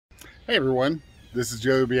Hey everyone, this is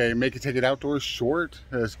Joe. It'll be a Make It Take It Outdoors short,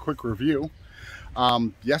 as quick review.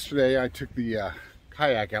 Yesterday I took the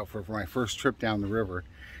kayak out for my first trip down the river,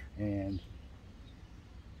 and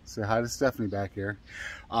say hi to Stephanie back here.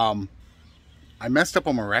 I messed up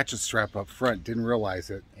on my ratchet strap up front, didn't realize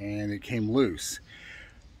it, and it came loose.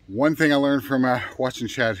 One thing I learned from watching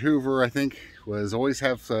Chad Hoover, I think, was always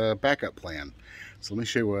have a backup plan. So let me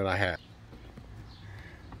show you what I have.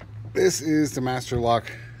 This is the Master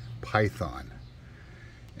Lock Python,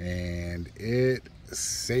 and it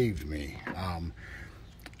saved me.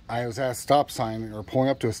 I was at a stop sign, or pulling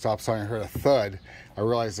up to a stop sign, I heard a thud. I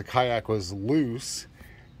realized the kayak was loose,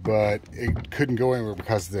 but it couldn't go anywhere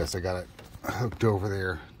because of this. I got it hooked over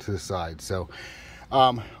there to the side. So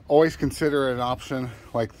always consider an option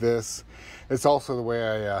like this. It's also the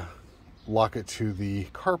way I lock it to the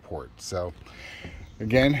carport. So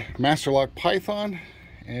again, Master Lock Python.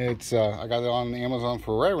 It's I got it on Amazon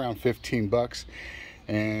for right around 15 bucks,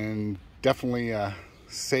 and definitely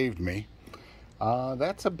saved me.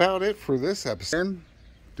 That's about it for this episode.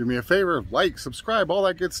 Do me a favor, like, subscribe, all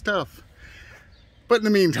that good stuff. But in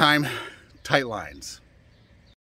the meantime, tight lines.